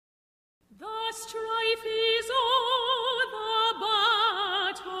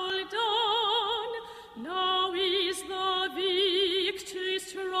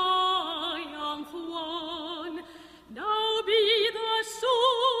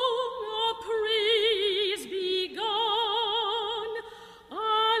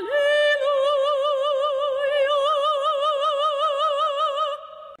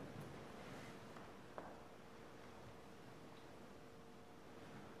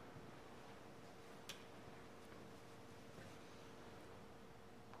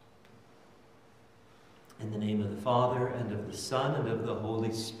In the name of the Father, and of the Son, and of the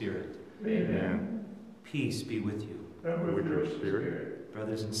Holy Spirit. Amen. Peace be with you. And with your spirit.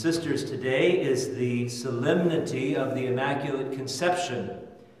 Brothers and sisters, today is the solemnity of the Immaculate Conception,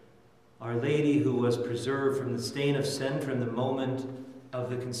 Our Lady who was preserved from the stain of sin from the moment of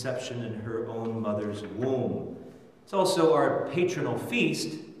the conception in her own mother's womb. It's also our patronal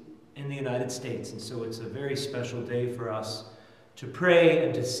feast in the United States, and so it's a very special day for us to pray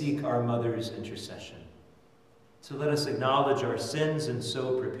and to seek our mother's intercession. So let us acknowledge our sins and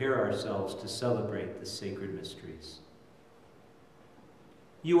so prepare ourselves to celebrate the sacred mysteries.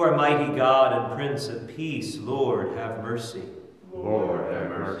 You are mighty God and Prince of Peace. Lord, have mercy. Lord, have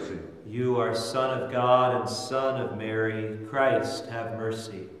mercy. You are Son of God and Son of Mary. Christ, have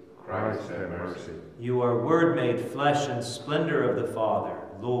mercy. Christ, have mercy. You are Word made flesh and splendor of the Father.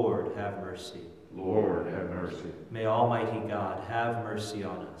 Lord, have mercy. Lord, have mercy. May Almighty God have mercy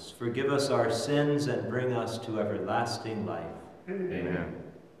on us, forgive us our sins, and bring us to everlasting life. Amen.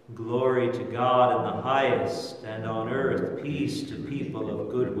 Glory to God in the highest, and on earth peace to people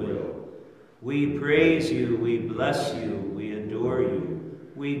of good will. We praise you, we bless you, we adore you,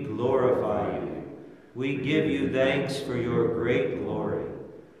 we glorify you. We give you thanks for your great glory.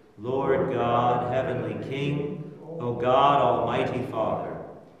 Lord God, heavenly King, O God, almighty Father,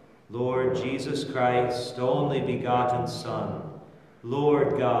 Lord Jesus Christ, only begotten Son,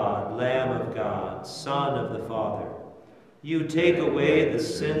 Lord God, Lamb of God, Son of the Father, you take away the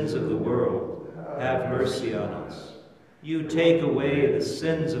sins of the world, have mercy on us. You take away the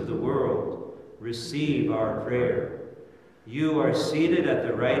sins of the world, receive our prayer. You are seated at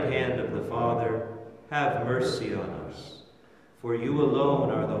the right hand of the Father, have mercy on us. For you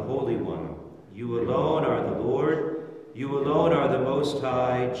alone are the Holy One, you alone are the Lord, you alone are the Most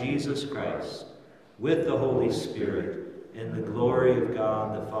High, Jesus Christ, with the Holy Spirit, in the glory of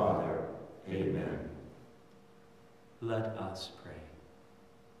God the Father. Amen. Let us pray.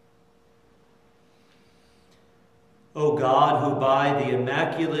 O God, who by the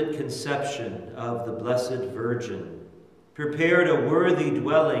Immaculate Conception of the Blessed Virgin prepared a worthy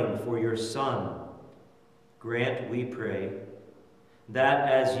dwelling for your Son, grant, we pray, that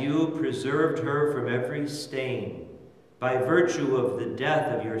as you preserved her from every stain, by virtue of the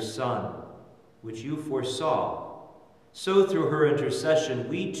death of your Son, which you foresaw, so through her intercession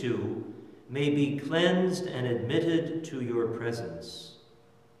we too may be cleansed and admitted to your presence.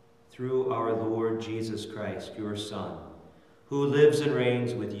 Through our Lord Jesus Christ, your Son, who lives and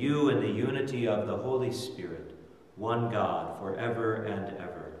reigns with you in the unity of the Holy Spirit, one God, forever and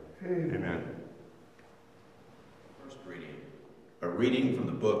ever. Amen. First reading, a reading from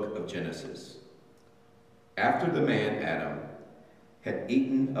the book of Genesis. After the man Adam had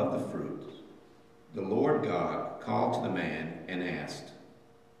eaten of the fruit, the Lord God called to the man and asked,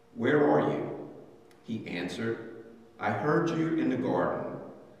 "Where are you?" He answered, "I heard you in the garden,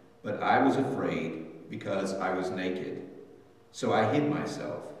 but I was afraid because I was naked, so I hid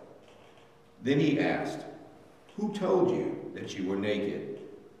myself." Then he asked, "Who told you that you were naked?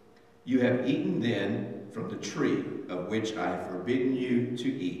 You have eaten then from the tree of which I have forbidden you to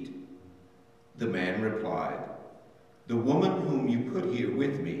eat." The man replied, "The woman whom you put here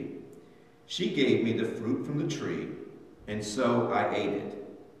with me, she gave me the fruit from the tree, and so I ate it."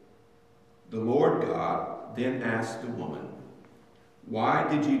 The Lord God then asked the woman, "Why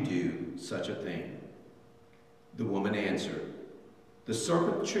did you do such a thing?" The woman answered, "The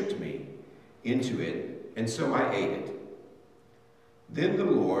serpent tricked me into it, and so I ate it." Then the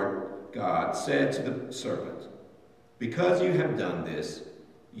Lord God said to the serpent, "Because you have done this,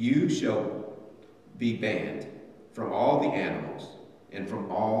 you shall be banned from all the animals and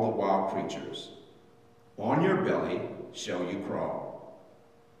from all the wild creatures. On your belly shall you crawl,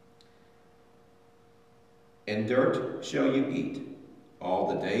 and dirt shall you eat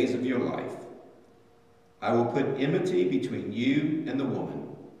all the days of your life. I will put enmity between you and the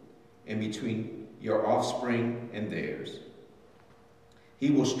woman, and between your offspring and theirs.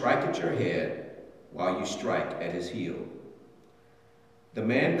 He will strike at your head, while you strike at his heel." The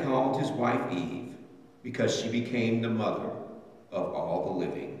man called his wife Eve, because she became the mother of all the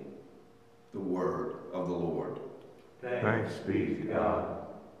living. The word of the Lord. Thanks be to God.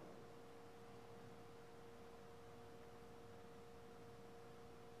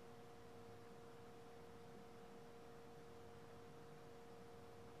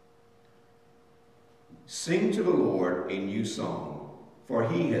 Sing to the Lord a new song, for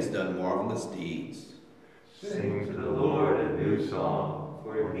he has done marvelous deeds. Sing to the Lord a new song,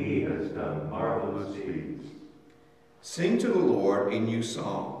 for he has done marvelous deeds. Sing to the Lord a new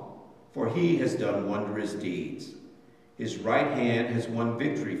song, for he has done wondrous deeds. His right hand has won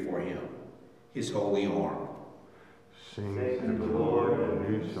victory for him. his holy arm. Sing to the Lord a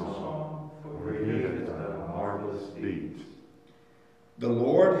new song, for he has done marvelous deeds. The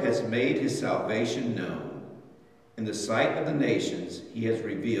Lord has made his salvation known. In the sight of the nations he has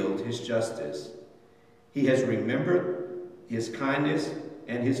revealed his justice. He has remembered his kindness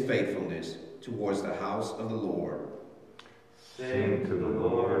and his faithfulness towards the house of the Lord. Sing to the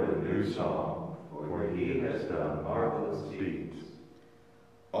Lord a new song, for he has done marvelous deeds.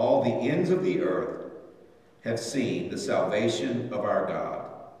 All the ends of the earth have seen the salvation of our God.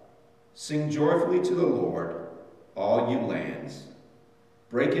 Sing joyfully to the Lord, all you lands.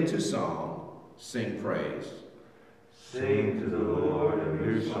 Break into song, sing praise. Sing to the Lord a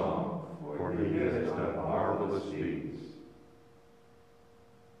new song, for he has done marvelous deeds.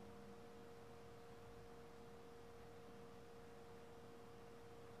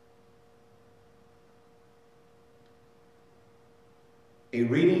 A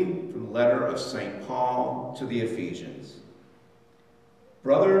reading from the letter of St. Paul to the Ephesians.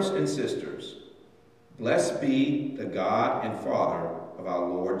 Brothers and sisters, blessed be the God and Father of our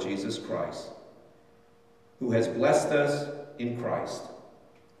Lord Jesus Christ, who has blessed us in Christ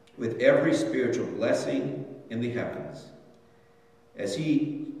with every spiritual blessing in the heavens, as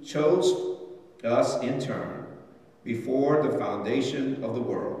he chose us in turn before the foundation of the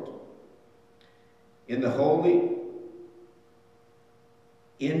world,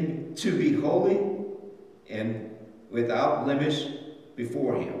 to be holy and without blemish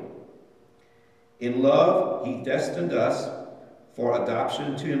before him. In love, he destined us for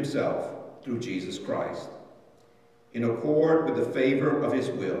adoption to himself through Jesus Christ, in accord with the favor of his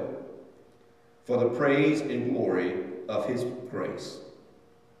will, for the praise and glory of his grace,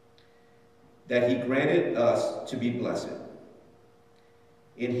 that he granted us to be blessed.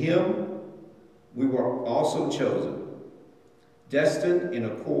 In him we were also chosen, destined in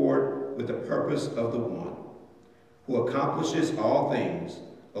accord with the purpose of the one, who accomplishes all things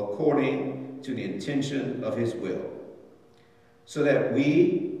according to the intention of his will, so that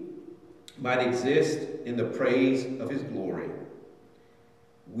we might exist in the praise of his glory.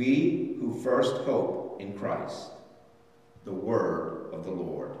 We who first hope in Christ. The word of the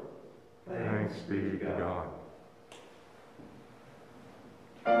Lord. Thanks be to God.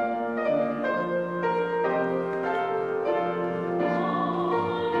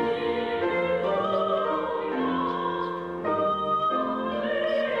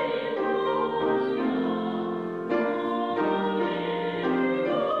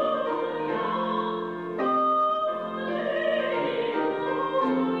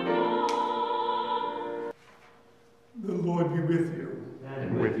 The Lord be with you.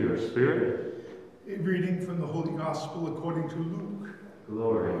 And with your spirit. A reading from the Holy Gospel according to Luke.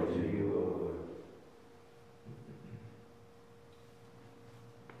 Glory to you, O Lord.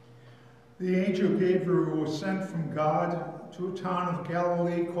 The angel Gabriel was sent from God to a town of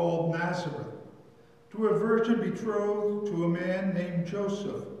Galilee called Nazareth, to a virgin betrothed to a man named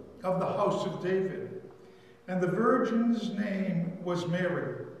Joseph of the house of David. And the virgin's name was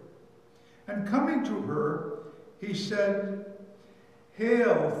Mary. And coming to her, he said,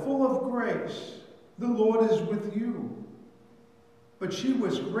 "Hail, full of grace, the Lord is with you." But she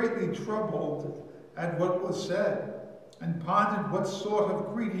was greatly troubled at what was said, and pondered what sort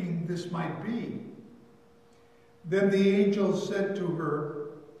of greeting this might be. Then the angel said to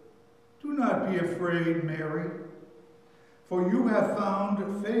her, "Do not be afraid, Mary, for you have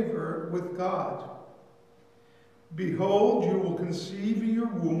found favor with God. Behold, you will conceive in your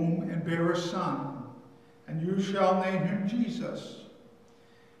womb and bear a son, and you shall name him Jesus.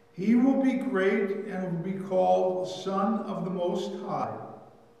 He will be great and will be called Son of the Most High.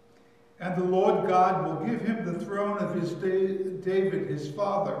 And the Lord God will give him the throne of his David his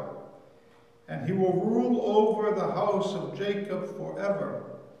father, and he will rule over the house of Jacob forever,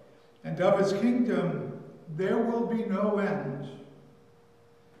 and of his kingdom there will be no end."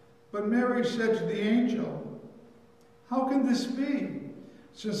 But Mary said to the angel, "How can this be,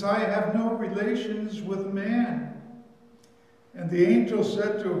 since I have no relations with man?" And the angel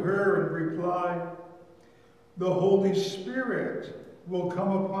said to her in reply, "The Holy Spirit will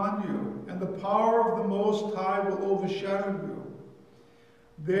come upon you, and the power of the Most High will overshadow you.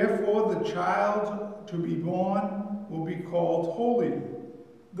 Therefore the child to be born will be called Holy,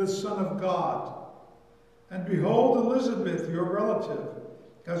 the Son of God. And behold, Elizabeth, your relative,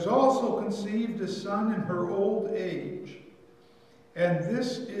 has also conceived a son in her old age. And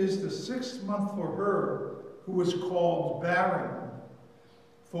this is the 6th month for her, who is called barren.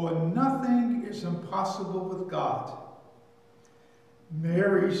 For nothing is impossible with God."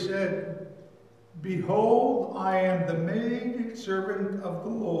 Mary said, "Behold, I am the maid servant of the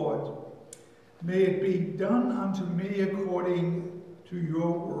Lord. May it be done unto me according to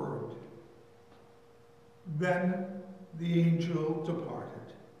your word. Then the angel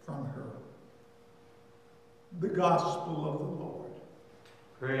departed from her. The Gospel of the Lord.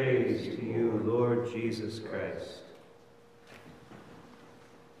 Praise to you, Lord Jesus Christ.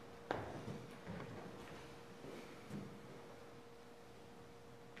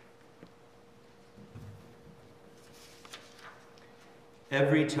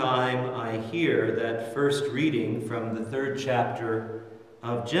 Every time I hear that first reading from the 3rd chapter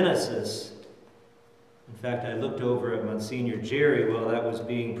of Genesis, in fact, I looked over at Monsignor Jerry while that was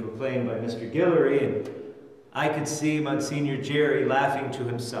being proclaimed by Mr. Guillory, and I could see Monsignor Jerry laughing to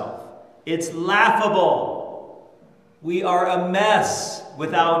himself. It's laughable. We are a mess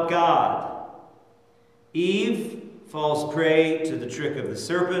without God. Eve falls prey to the trick of the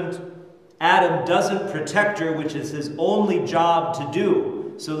serpent. Adam doesn't protect her, which is his only job to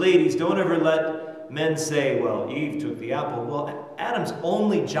do. So ladies, don't ever let men say, well, Eve took the apple. Well, Adam's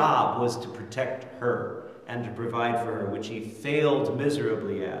only job was to protect her and to provide for her, which he failed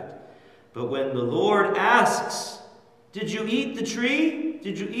miserably at. But when the Lord asks, did you eat the tree?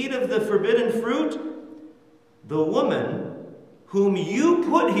 Did you eat of the forbidden fruit? The woman whom you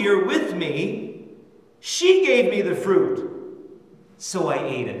put here with me, she gave me the fruit, so I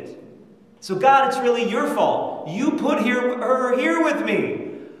ate it. So God, it's really your fault. You put her here with me.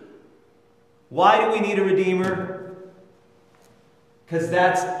 Why do we need a Redeemer? Because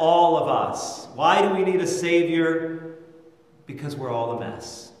that's all of us. Why do we need a Savior? Because we're all a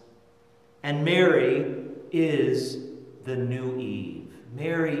mess. And Mary is the new Eve.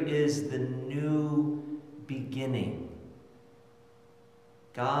 Mary is the new beginning.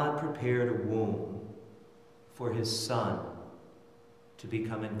 God prepared a womb for his Son to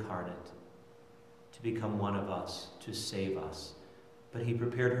become incarnate, to become one of us, to save us. But he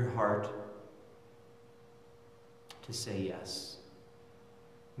prepared her heart to say yes.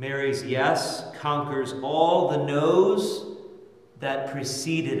 Mary's yes conquers all the no's that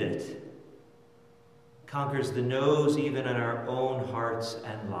preceded it. Conquers the no's even in our own hearts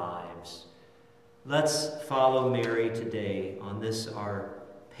and lives. Let's follow Mary today on this, our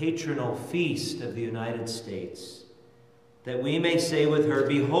patronal feast of the United States, that we may say with her,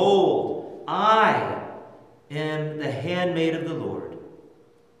 behold, I am the handmaid of the Lord.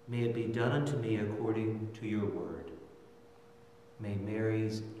 May it be done unto me according to your word. May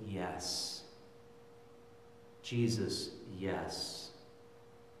Mary's yes, Jesus' yes,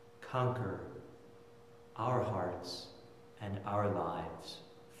 conquer our hearts and our lives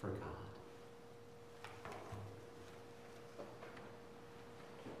for God.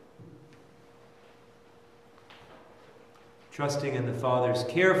 Trusting in the Father's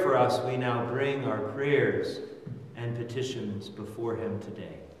care for us, we now bring our prayers and petitions before him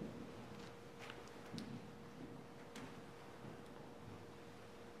today.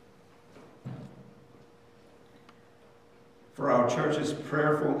 For our church's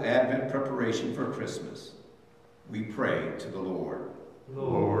prayerful Advent preparation for Christmas, we pray to the Lord.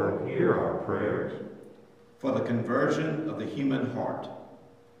 Lord, hear our prayers. For the conversion of the human heart,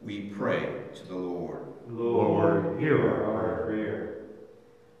 we pray to the Lord. Lord, hear our prayer.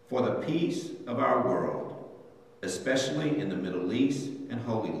 For the peace of our world, especially in the Middle East and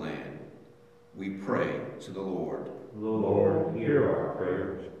Holy Land, we pray to the Lord. Lord, hear our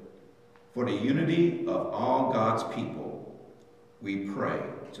prayers. For the unity of all God's people, we pray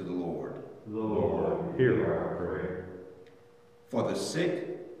to the Lord. Lord, hear our prayer. For the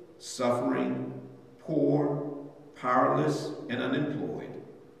sick, suffering, poor, powerless, and unemployed,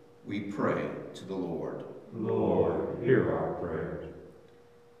 we pray to the Lord. Lord, hear our prayers.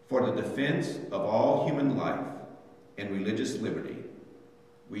 For the defense of all human life and religious liberty,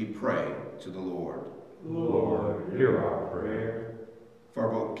 we pray to the Lord. Lord, hear our prayer. For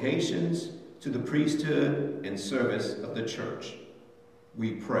vocations to the priesthood and service of the church,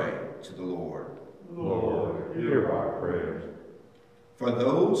 we pray to the Lord. Lord, hear our prayers. For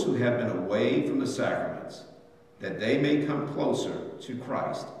those who have been away from the sacraments, that they may come closer to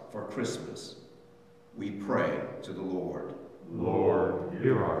Christ for Christmas, we pray to the Lord. Lord,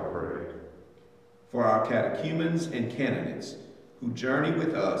 hear our prayer. For our catechumens and candidates who journey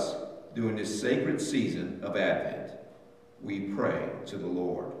with us during this sacred season of Advent, we pray to the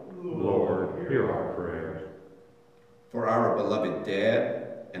Lord. Lord, hear our prayers. For our beloved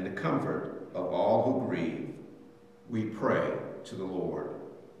dead and the comfort of all who grieve, we pray to the Lord.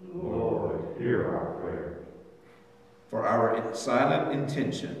 Lord, hear our prayers. For our silent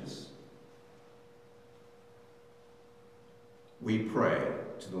intentions, we pray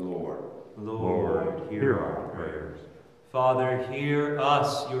to the Lord. Lord, hear our prayers. Father, hear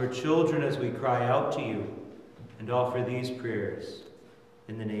us, your children, as we cry out to you and offer these prayers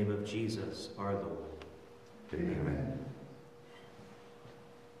in the name of Jesus, our Lord. Amen.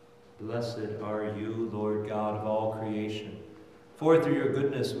 Blessed are you, Lord God of all creation. For through your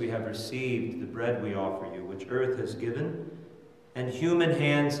goodness we have received the bread we offer you, which earth has given, and human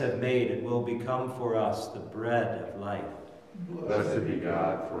hands have made. It will become for us the bread of life. Blessed be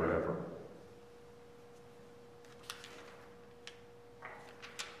God forever.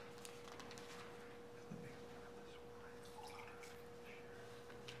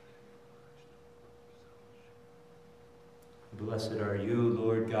 Blessed are you,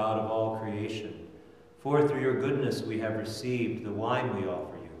 Lord God of all creation. For through your goodness we have received the wine we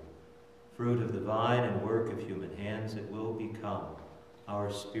offer you. Fruit of the vine and work of human hands, it will become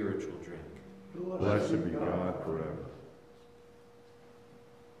our spiritual drink. Blessed be God forever.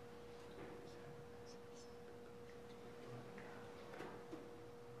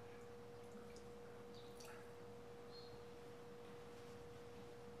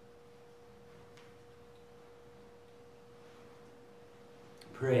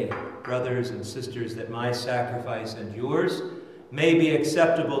 Pray, brothers and sisters, that my sacrifice and yours may be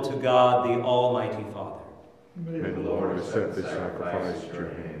acceptable to God, the Almighty Father. May the Lord accept this sacrifice at your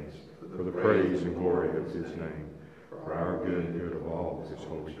hands for the praise and glory of his name, for our good and good of all his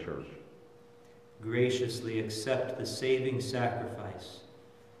holy church. Graciously accept the saving sacrifice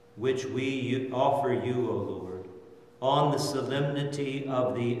which we offer you, O Lord, on the solemnity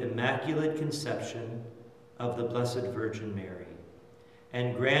of the Immaculate Conception of the Blessed Virgin Mary.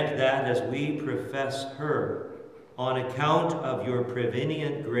 And grant that as we profess her on account of your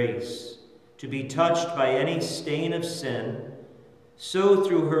prevenient grace to be touched by any stain of sin, so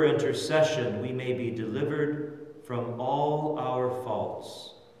through her intercession we may be delivered from all our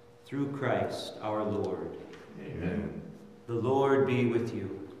faults, through Christ our Lord. Amen. The Lord be with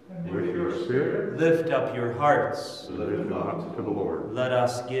you. And with your spirit, Lift up your hearts. lift them up to the Lord. Let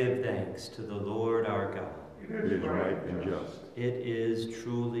us give thanks to the Lord our God. It is right and just. It is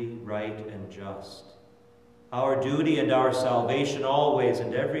truly right and just. Our duty and our salvation always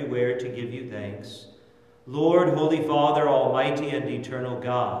and everywhere to give you thanks, Lord, Holy Father, Almighty and eternal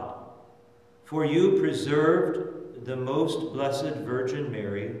God. For you preserved the most blessed Virgin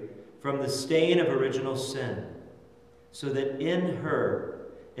Mary from the stain of original sin, so that in her,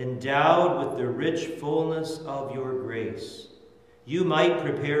 endowed with the rich fullness of your grace, you might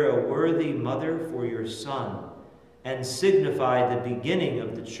prepare a worthy mother for your Son and signify the beginning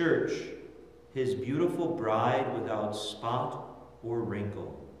of the Church, his beautiful bride without spot or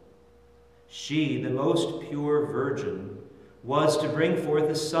wrinkle. She, the most pure virgin, was to bring forth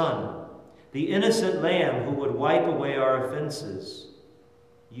a Son, the innocent Lamb who would wipe away our offenses.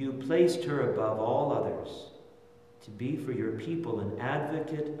 You placed her above all others, to be for your people an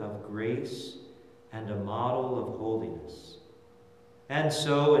advocate of grace and a model of holiness. And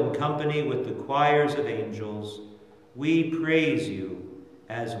so, in company with the choirs of angels, we praise you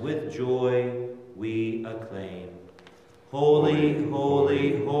as with joy we acclaim. Holy,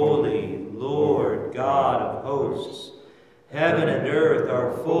 holy, holy, Lord God of hosts, heaven and earth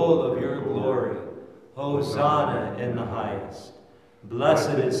are full of your glory. Hosanna in the highest.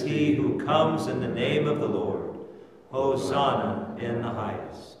 Blessed is he who comes in the name of the Lord. Hosanna in the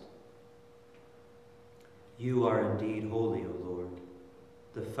highest. You are indeed holy, O Lord,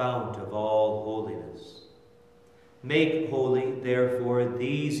 the fount of all holiness. Make holy, therefore,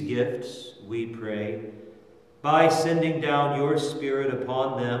 these gifts, we pray, by sending down your Spirit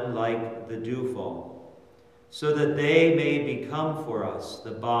upon them like the dewfall, so that they may become for us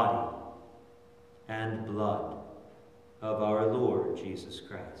the body and blood of our Lord Jesus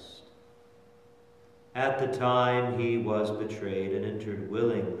Christ. At the time he was betrayed and entered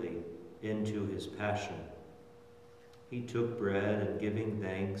willingly into his passion, he took bread and giving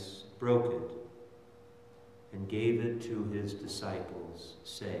thanks, broke it, and gave it to his disciples,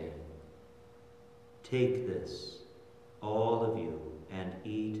 saying, "Take this, all of you, and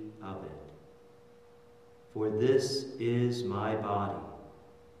eat of it. For this is my body,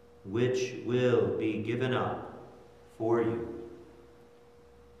 which will be given up for you."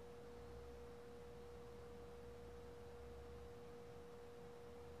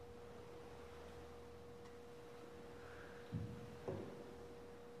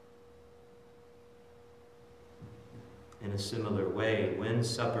 In a similar way, when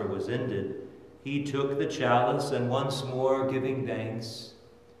supper was ended, he took the chalice, and once more giving thanks,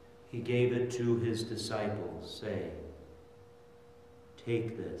 he gave it to his disciples, saying,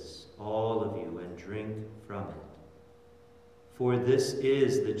 "Take this, all of you, and drink from it. For this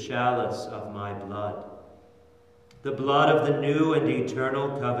is the chalice of my blood, the blood of the new and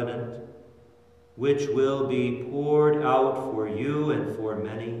eternal covenant, which will be poured out for you and for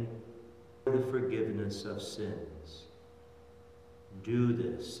many for the forgiveness of sins. Do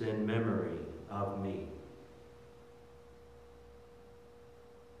this in memory of me.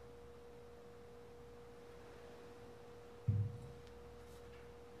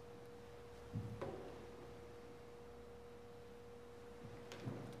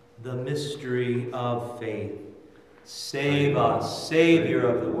 The mystery of faith. Save us, Savior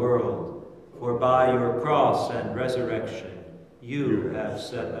of the world, for by your cross and resurrection you have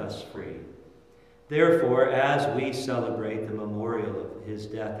set us free. Therefore, as we celebrate the memorial of his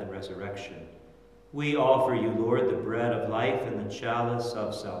death and resurrection, we offer you, Lord, the bread of life and the chalice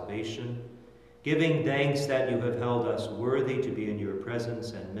of salvation, giving thanks that you have held us worthy to be in your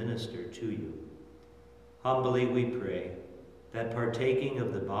presence and minister to you. Humbly we pray that partaking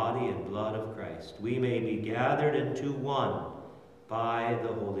of the body and blood of Christ, we may be gathered into one by the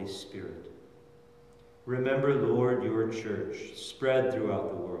Holy Spirit. Remember, Lord, your church spread throughout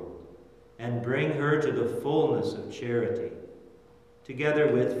the world, and bring her to the fullness of charity,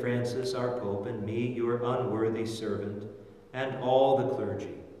 together with Francis, our Pope, and me, your unworthy servant, and all the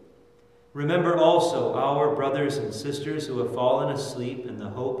clergy. Remember also our brothers and sisters who have fallen asleep in the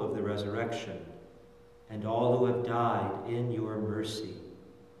hope of the resurrection, and all who have died in your mercy.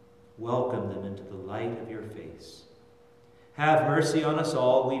 Welcome them into the light of your face. Have mercy on us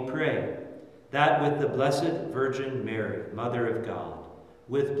all, we pray, that with the Blessed Virgin Mary, Mother of God,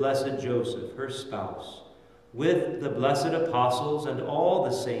 with blessed Joseph, her spouse, with the blessed apostles and all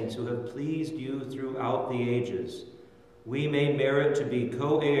the saints who have pleased you throughout the ages, we may merit to be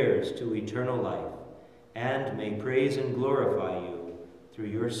co-heirs to eternal life, and may praise and glorify you through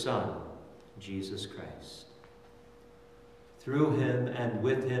your Son, Jesus Christ. Through him, and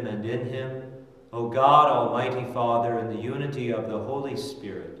with him, and in him, O God, Almighty Father, in the unity of the Holy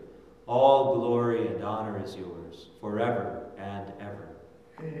Spirit, all glory and honor is yours, forever and ever.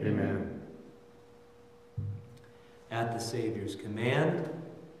 Amen. At the Savior's command,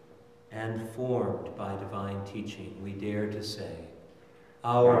 and formed by divine teaching, we dare to say,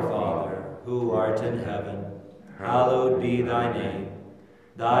 Our Father, who art in heaven, hallowed be thy name.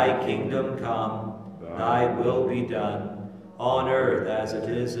 Thy kingdom come, thy will be done, on earth as it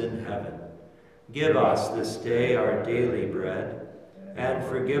is in heaven. Give us this day our daily bread, and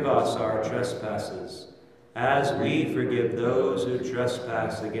forgive us our trespasses, as we forgive those who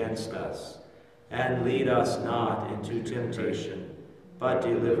trespass against us. And lead us not into temptation, but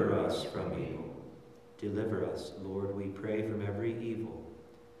deliver us from evil. Deliver us, Lord, we pray, from every evil.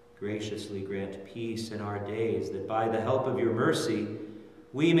 Graciously grant peace in our days, that by the help of your mercy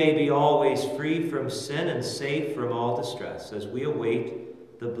we may be always free from sin and safe from all distress, as we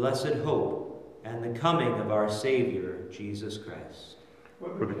await the blessed hope and the coming of our Savior, Jesus Christ.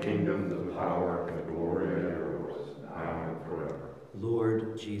 For the kingdom, the power, and the glory are yours, now and forever.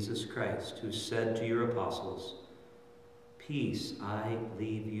 Lord Jesus Christ, who said to your apostles, Peace I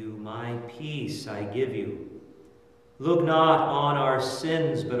leave you, my peace I give you. Look not on our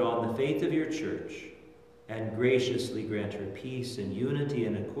sins, but on the faith of your church, and graciously grant her peace and unity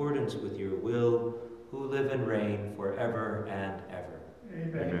in accordance with your will, who live and reign forever and ever.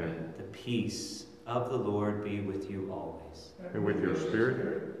 Amen. The peace of the Lord be with you always. And with your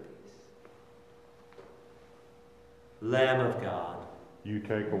spirit, Lamb of God, you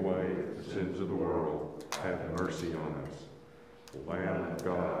take away the sins of the world. Have mercy on us. Lamb of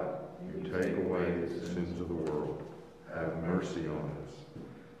God, you take away the sins of the world. Have mercy on us.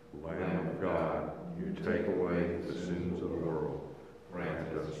 Lamb of God, you take away the sins of the world. Grant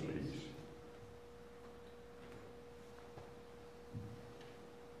us peace.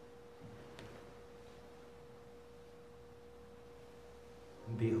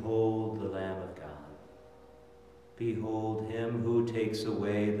 Behold the Lamb of God. Behold him who takes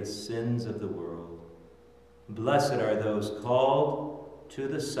away the sins of the world. Blessed are those called to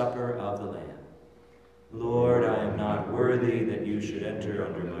the supper of the Lamb. Lord, I am not worthy that you should enter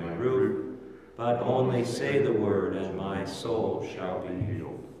under my roof, but only say the word, and my soul shall be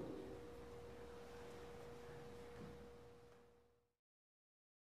healed.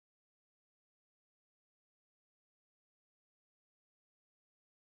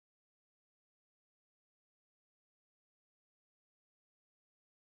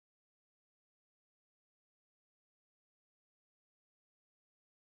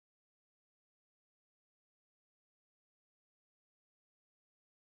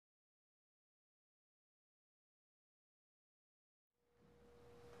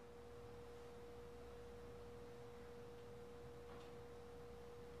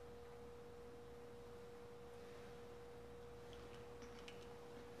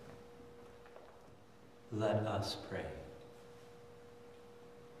 Let us pray.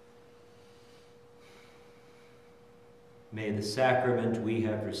 May the sacrament we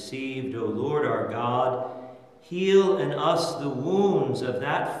have received, O Lord our God, heal in us the wounds of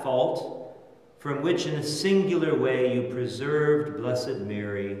that fault from which in a singular way you preserved Blessed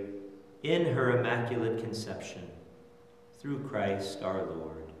Mary in her Immaculate Conception. Through Christ our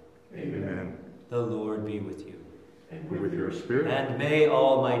Lord. Amen. The Lord be with you. And with your spirit. And may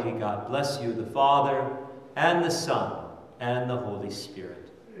Almighty God bless you, the Father, and the Son, and the Holy Spirit.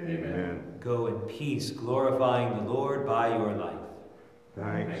 Amen. Go in peace, glorifying the Lord by your life.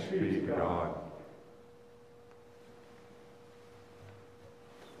 Thanks be to God.